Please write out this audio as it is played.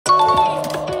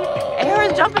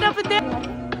jumping up and down.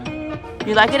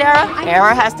 You like it, Era?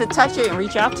 Era has to touch it and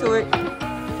reach out to it.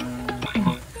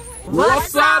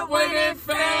 What's up with it,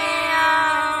 fam?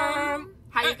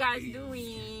 How you guys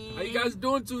doing? How you guys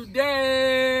doing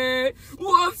today?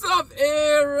 What's up,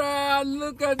 Era?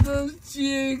 Look at those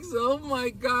cheeks. Oh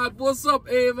my God. What's up,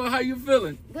 Ava? How you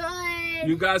feeling? Good.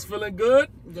 You guys feeling good?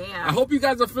 Yeah. I hope you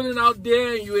guys are feeling out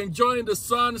there and you're enjoying the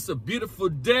sun. It's a beautiful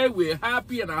day. We're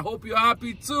happy and I hope you're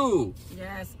happy too.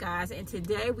 Yes, guys. And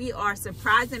today we are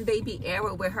surprising baby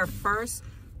Era with her first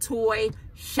toy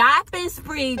shopping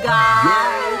spree, guys.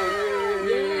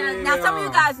 Yeah. Now, some of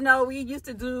you guys know we used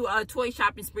to do toy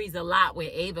shopping sprees a lot with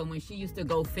Ava when she used to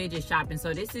go fidget shopping.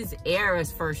 So this is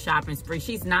Era's first shopping spree.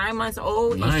 She's 9 months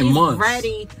old and she's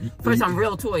ready for some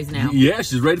real toys now. Yeah,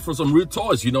 she's ready for some real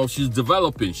toys. You know, she's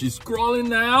developing. She's crawling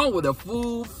now with a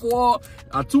full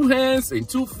 2 hands and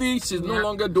 2 feet. She's no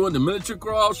longer doing the military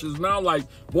crawl. She's now like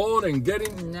bold and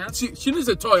getting. She needs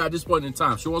a toy at this point in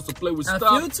time. She wants to play with stuff.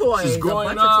 A few toys. She's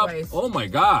growing up. Oh my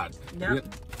God. Yep.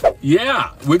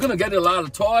 Yeah, we're gonna get a lot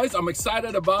of toys. I'm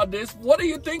excited about this. What are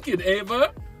you thinking,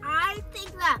 Ava? I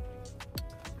think that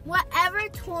whatever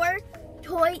toy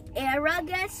Era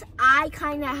gets, I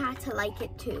kind of have to like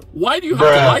it too. Why do you have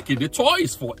to like it? The toy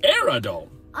is for Era though.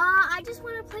 I just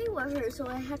want to play with her, so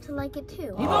I have to like it too.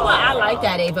 You know what? I like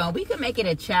that, Ava. We can make it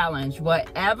a challenge.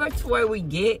 Whatever toy we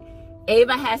get,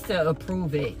 Ava has to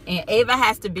approve it. And Ava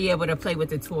has to be able to play with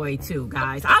the toy too,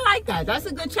 guys. I like that. That's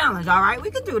a good challenge, all right?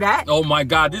 We can do that. Oh my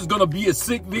God, this is going to be a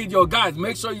sick video, guys.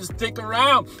 Make sure you stick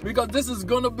around because this is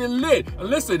going to be lit. And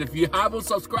listen, if you haven't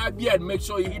subscribed yet, make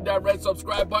sure you hit that red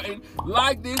subscribe button,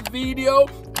 like this video,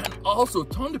 and also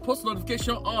turn the post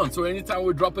notification on so anytime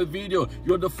we drop a video,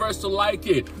 you're the first to like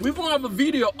it. We will have a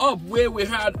video up where we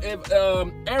had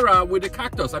Era with the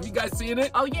cactus. Have you guys seen it?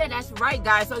 Oh yeah, that's right,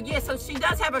 guys. So yeah, so she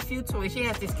does have a few toys. She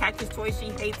has this cactus toy. She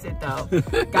hates it though.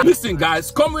 Listen, guys,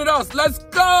 come with us. Let's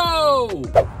go.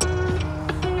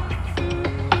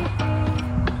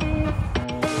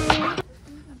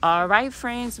 All right,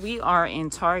 friends, we are in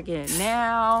Target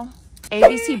now.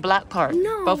 ABC black card.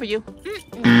 No. Both of you?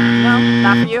 No,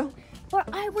 not for you? But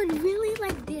I would really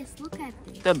like this. Look at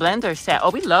this. The blender set. Oh,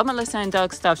 we love Melissa and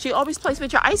Doug's stuff. She always plays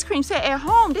with your ice cream set at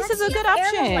home. This is a good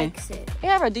option. Era likes it.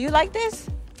 Era, do you like this?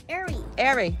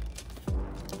 Ari.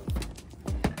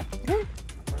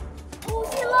 Oh,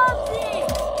 she loves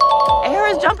it.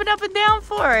 Era's jumping up and down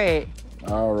for it.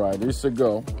 All right, this a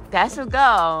go. That's a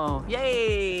go.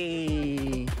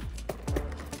 Yay.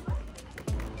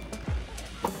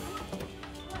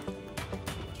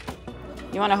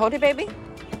 You want to hold it, baby?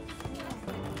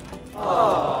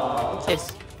 Oh.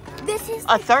 Kiss. This is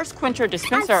A thirst quencher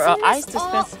dispenser, or ice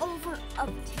dispenser. all over TikTok.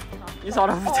 It's all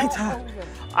over TikTok.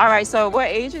 All right, so what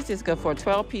age is this good for?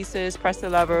 12 pieces, press the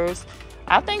levers.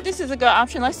 I think this is a good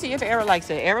option. Let's see if Era likes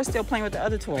it. Era's still playing with the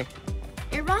other toy.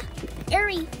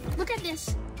 Ari, look at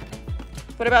this.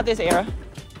 What about this, Era?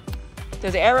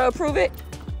 Does Era approve it?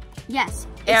 Yes.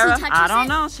 Era, I don't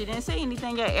know. She didn't say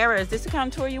anything yet. Era, is this the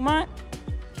kind of toy you want?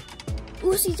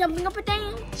 Ooh, she's jumping up and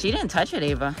down. She didn't touch it,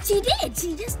 Ava. She did.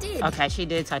 She just did. Okay, she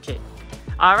did touch it.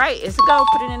 All right, it's a go.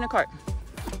 Put it in the cart.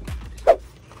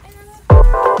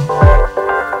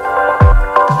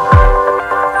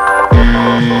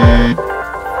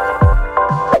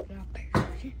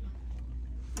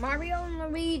 Mario and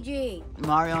Luigi.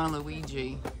 Mario and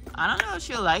Luigi. I don't know if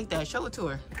she'll like that. Show it to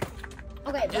her.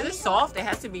 Okay. Is it soft? It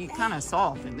has to be kind of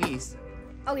soft at least.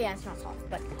 Oh yeah, it's not soft,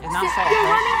 but It's not soft. you're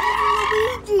Right?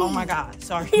 running over Luigi. Oh my God,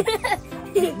 sorry.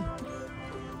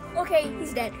 Okay,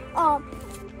 he's dead.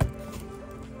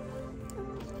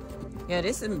 Yeah,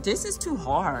 this is too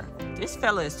hard. This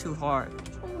fella is too hard.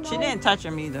 She didn't touch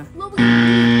him either. Luigi.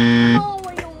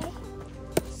 Mario.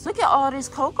 Look at all this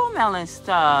Coco Melon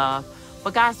stuff.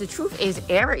 But guys, the truth is,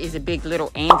 Era is a big Little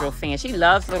Angel fan. She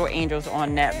loves Little Angels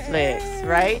on Netflix,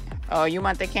 right? Oh, you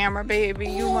want the camera, baby?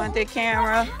 You want the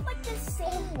camera? I have like the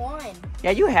same one.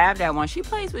 Yeah, you have that one. She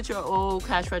plays with your old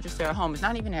cash register at home. It's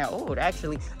not even that old,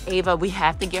 actually. Ava, we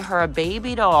have to get her a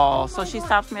baby doll so she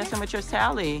stops messing with your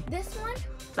Sally. This one?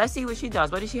 Let's see what she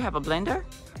does. What does she have, a blender?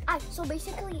 So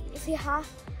basically, she has,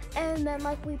 and then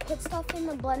like we put stuff in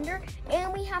the blender,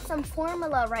 and we have some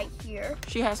formula right here.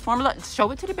 She has formula. Show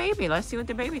it to the baby. Let's see what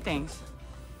the baby thinks.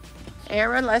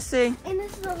 Era, let's see. And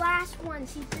this is the last one.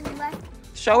 She's been left.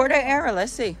 Show her the Era.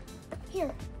 Let's see.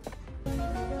 Here.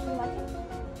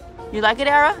 You like it,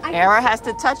 Era? Era has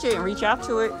to touch it and reach out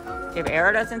to it. If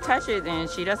Era doesn't touch it, then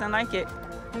she doesn't like it.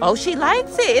 Oh, she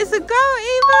likes it. It's a go,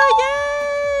 Eva.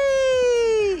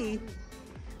 Yay!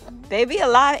 Baby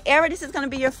alive. Era, this is going to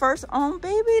be your first own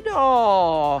baby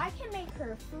doll. I can make her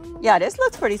her food. Yeah, this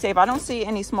looks pretty safe. I don't see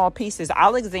any small pieces.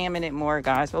 I'll examine it more,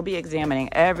 guys. We'll be examining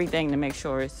everything to make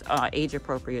sure it's age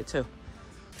appropriate too.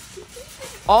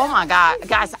 Oh my God,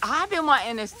 guys, I've been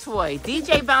wanting this toy,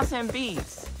 DJ Bouncing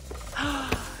Beats.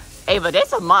 Ava,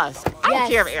 that's a must. I don't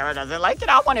care if Era doesn't like it.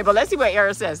 I want it, but let's see what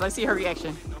Era says. Let's see her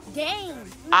reaction. Dang.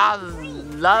 I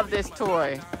love this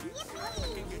toy.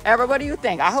 Era, what do you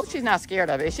think? I hope she's not scared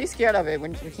of it. Is she scared of it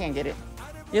when you can't get it?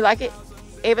 You like it?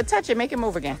 Ava, touch it. Make it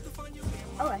move again.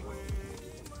 Okay.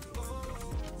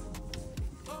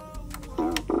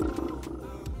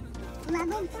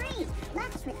 Level 3.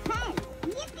 Let's return.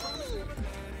 Yippee!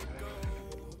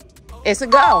 It's a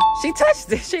go. She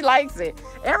touched it. She likes it.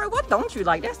 Era, what don't you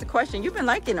like? That's the question. You've been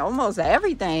liking almost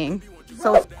everything.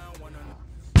 So.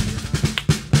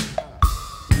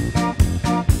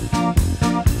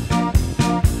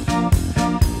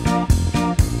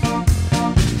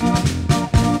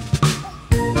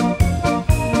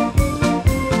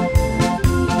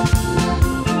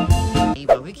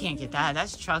 Ava, we can't get that.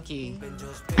 That's Chucky. I'm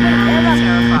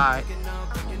terrified.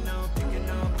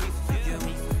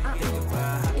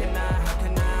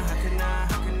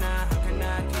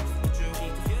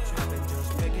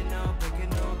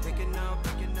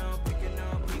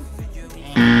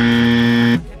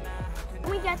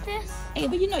 Hey,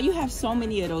 but you know, you have so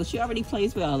many of those. She already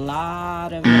plays with a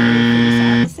lot of everything. So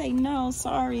I would say no,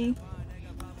 sorry.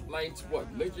 Lights, what?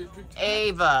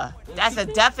 Ava, that's a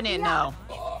definite no.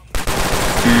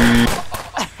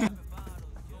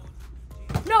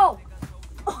 No!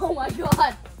 Oh my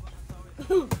God.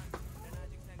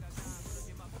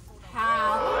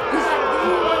 How?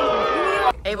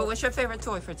 Ava, what's your favorite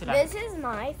toy for today? This is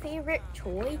my favorite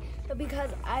toy because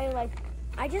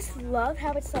I just love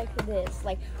how it's like this.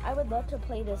 Like, I would love to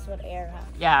play this with Era.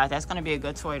 Yeah, that's going to be a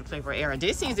good toy to play for Era.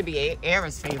 This seems to be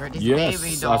Era's favorite. This Yes,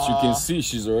 baby doll. as you can see,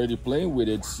 she's already playing with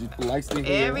it. She likes to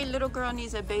hear. Every little girl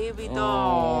needs a baby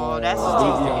doll. That seems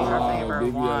to be her favorite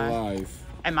baby one. alive.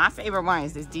 And my favorite one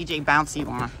is this DJ Bouncy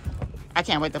one. I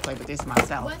can't wait to play with this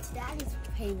myself. What's Daddy's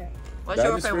favorite? What's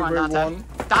your favorite one, Dante?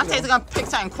 Dante's going to pick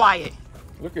something quiet.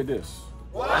 Look at this.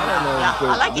 Wow. Yeah,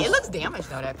 I like it. It looks damaged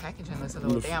though. That packaging looks a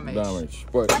little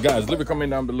damaged. But guys, leave a comment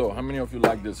down below. How many of you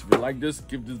like this? If you like this,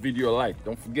 give this video a like.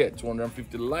 Don't forget,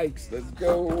 250 likes. Let's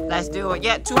go. Let's do it.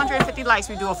 Yeah, 250 likes.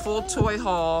 We do a full toy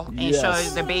haul and show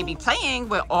the baby playing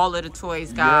with all of the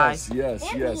toys, guys. Yes.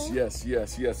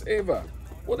 Ava,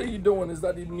 what are you doing? Is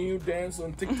that the new dance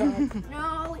on TikTok?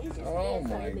 No, it's just Oh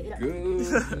my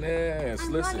goodness. I'm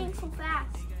Listen, running so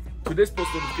fast. today's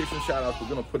post notification shout out, we're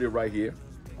gonna put it right here.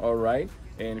 All right,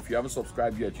 and if you haven't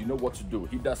subscribed yet, you know what to do.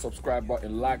 Hit that subscribe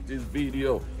button, like this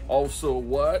video. Also,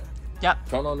 what? Yep.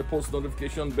 Turn on the post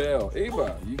notification bell.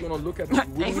 Ava, you gonna look at this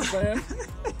wheels, fan?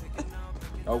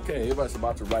 Okay, Ava's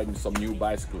about to ride in some new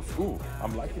bicycles. Ooh,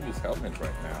 I'm liking this helmet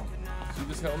right now. See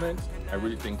this helmet? I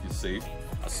really think it's safe.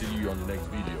 I'll see you on the next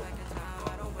video.